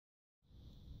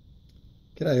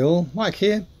G'day all, Mike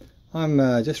here. I'm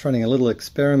just running a little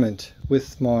experiment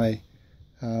with my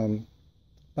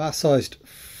bar-sized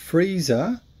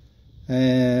freezer,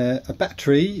 a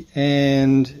battery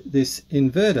and this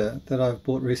inverter that I've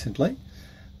bought recently,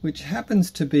 which happens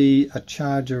to be a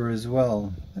charger as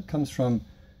well. That comes from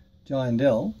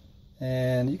Giandel,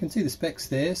 and you can see the specs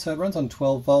there. So it runs on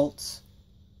 12 volts,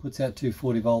 puts out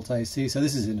 240 volt AC, so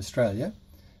this is in Australia.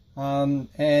 And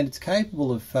it's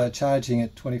capable of charging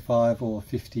at 25 or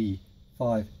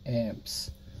 55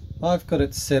 amps. I've got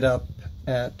it set up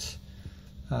at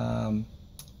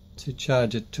to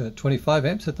charge at 25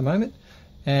 amps at the moment,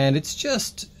 and it's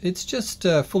just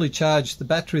fully charged the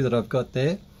battery that I've got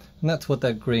there, and that's what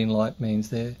that green light means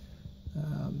there.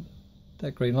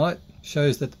 That green light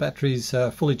shows that the battery's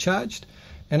fully charged,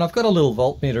 and I've got a little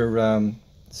voltmeter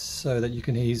so that you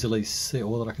can easily see,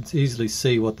 or that I can easily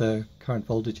see what the current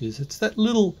voltage is. It's that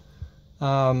little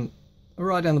right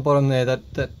down the bottom there,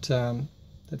 that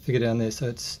figure down there, so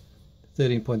it's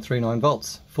 13.39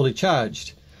 volts, fully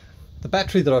charged. The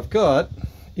battery that I've got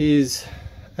is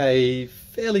a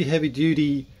fairly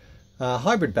heavy-duty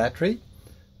hybrid battery,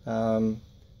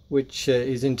 which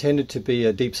is intended to be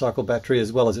a deep cycle battery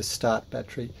as well as a start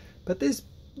battery. But this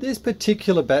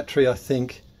particular battery, I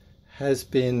think, has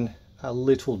been a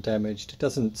little damaged. It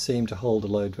doesn't seem to hold a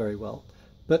load very well,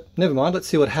 but never mind, let's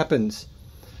see what happens.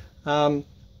 As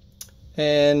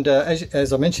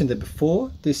I mentioned there before,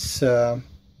 this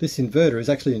inverter is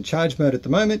actually in charge mode at the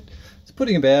moment. It's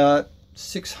putting about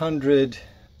 600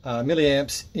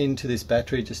 milliamps into this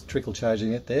battery, just trickle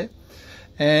charging it there.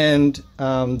 And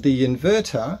the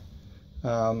inverter,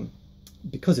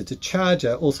 because it's a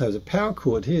charger, also has a power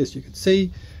cord here, as you can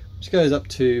see, which goes up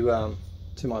to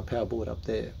my power board up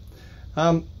there.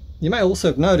 You may also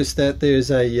have noticed that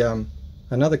there's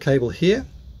another cable here,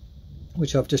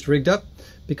 which I've just rigged up,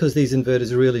 because these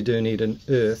inverters really do need an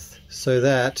earth, so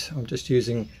that I'm just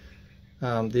using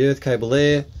the earth cable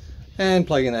there and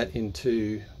plugging that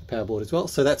into the power board as well,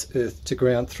 so that's earth to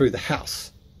ground through the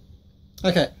house.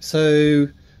 Okay, so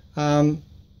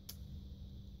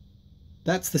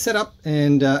that's the setup,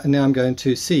 and now I'm going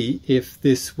to see if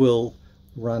this will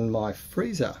run my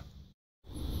freezer.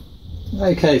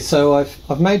 Okay, so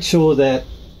I've made sure that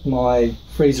my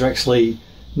freezer actually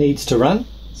needs to run.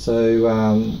 So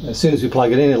as soon as we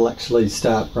plug it in, it'll actually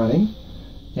start running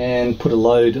and put a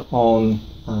load on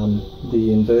the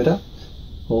inverter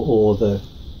or the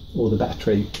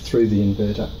battery through the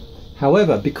inverter.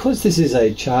 However, because this is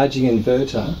a charging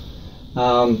inverter,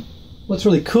 what's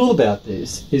really cool about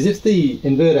this is if the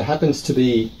inverter happens to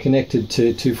be connected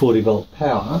to 240 volt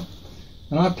power,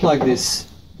 and I plug this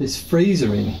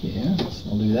freezer in here, so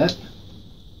I'll do that.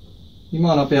 You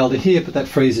might not be able to hear, but that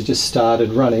freezer just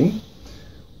started running.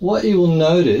 What you will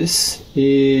notice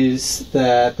is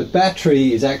that the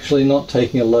battery is actually not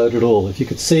taking a load at all. If you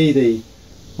could see the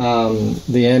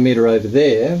ammeter over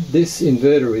there, this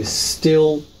inverter is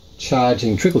still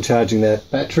charging, trickle charging that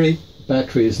battery. The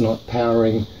battery is not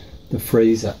powering the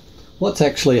freezer. What's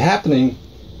actually happening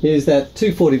is that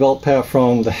 240 volt power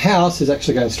from the house is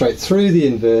actually going straight through the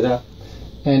inverter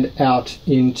and out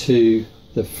into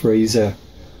the freezer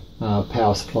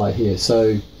power supply here.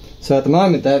 So at the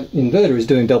moment that inverter is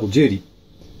doing double duty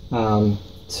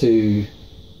to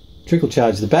trickle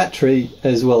charge the battery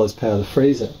as well as power the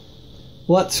freezer.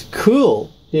 What's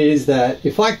cool is that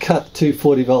if I cut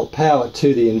 240 volt power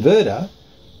to the inverter,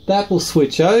 that will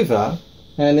switch over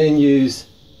and then use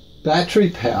battery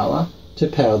power to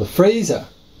power the freezer,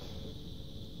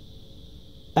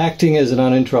 acting as an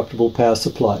uninterruptible power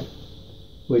supply,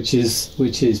 which is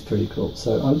pretty cool.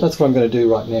 So that's what I'm going to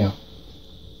do right now.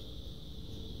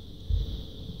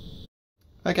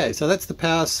 Okay, so that's the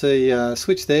power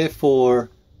switch there for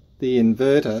the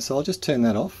inverter, so I'll just turn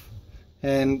that off.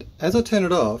 And as I turn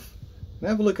it off,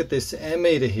 have a look at this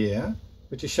ammeter here,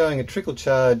 which is showing a trickle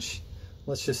charge.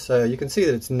 Let's just say you can see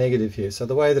that it's negative here. So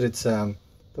the way that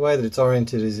it's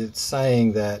oriented is it's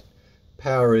saying that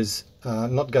power is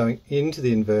not going into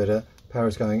the inverter, power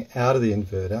is going out of the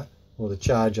inverter or the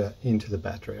charger into the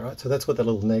battery. Right? So that's what that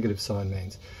little negative sign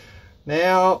means.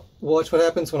 Now watch what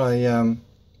happens when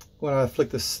I flick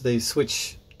the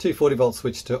switch, 240 volt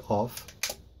switch to off.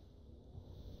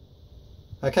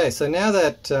 Okay, so now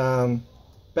that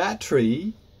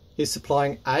battery is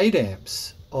supplying 8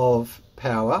 amps of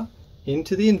power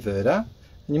into the inverter,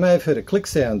 and you may have heard a click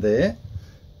sound there,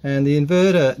 and the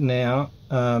inverter now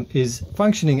is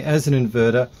functioning as an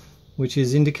inverter, which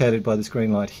is indicated by this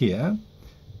green light here,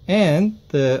 and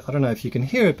I don't know if you can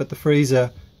hear it, but the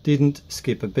freezer didn't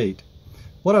skip a beat.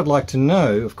 What I'd like to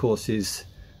know, of course, is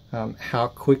how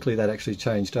quickly that actually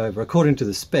changed over. According to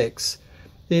the specs,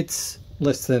 it's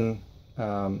less than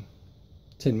 10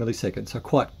 milliseconds, so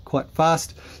quite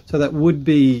fast. So that would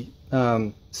be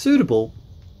suitable,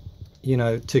 you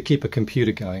know, to keep a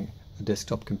computer going, a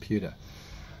desktop computer.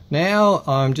 Now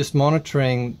I'm just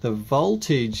monitoring the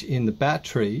voltage in the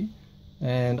battery,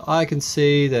 and I can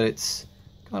see that it's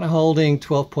kind of holding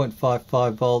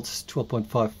 12.55 volts,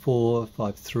 12.54,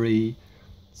 53.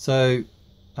 So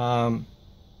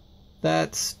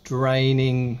that's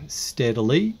draining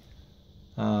steadily,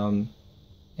 and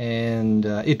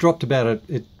it dropped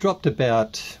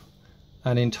about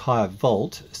an entire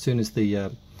volt as soon as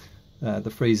the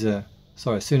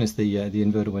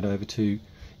inverter went over to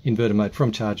inverter mode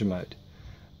from charger mode,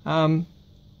 and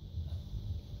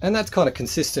that's kind of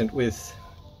consistent with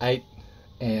 8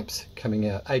 amps coming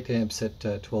out, 8 amps at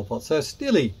 12 volts. So it's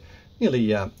nearly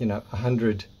you know,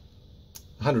 100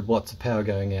 watts of power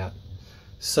going out.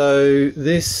 So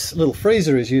this little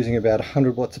freezer is using about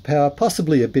 100 watts of power,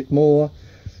 possibly a bit more,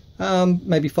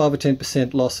 maybe 5 or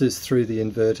 10% losses through the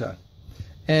inverter.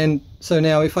 And so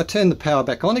now if I turn the power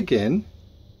back on again,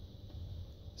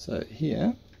 so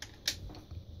here,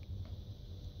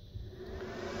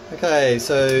 okay,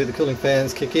 so the cooling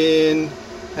fans kick in,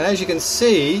 and as you can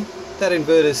see, that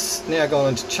inverter's now gone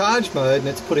into charge mode, and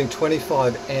it's putting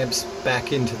 25 amps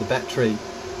back into the battery.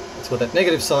 That's what that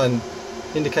negative sign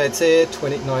indicates there,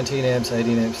 19 amps,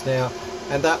 18 amps now,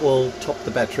 and that will top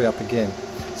the battery up again.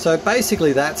 So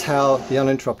basically that's how the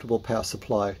uninterruptible power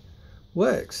supply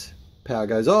works. Power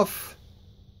goes off,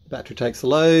 the battery takes the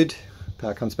load,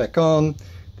 power comes back on,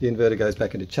 the inverter goes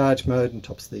back into charge mode and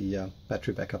tops the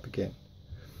battery back up again.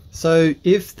 So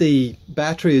if the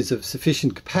battery is of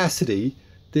sufficient capacity,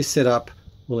 this setup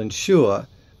will ensure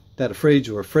that a fridge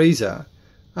or a freezer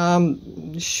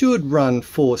should run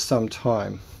for some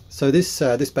time. So this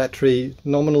battery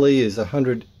nominally is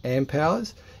 100 amp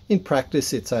hours. In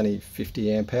practice, it's only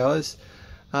 50 amp hours.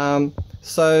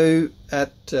 So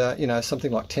at you know,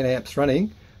 something like 10 amps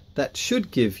running, that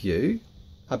should give you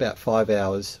about 5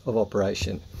 hours of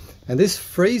operation. And this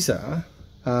freezer,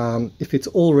 if it's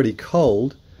already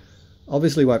cold,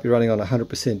 obviously won't be running on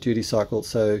 100% duty cycle.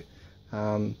 So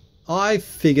I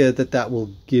figure that will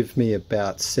give me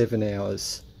about 7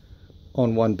 hours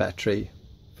on one battery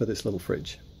for this little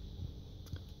fridge.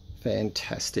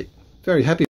 Fantastic. Very happy.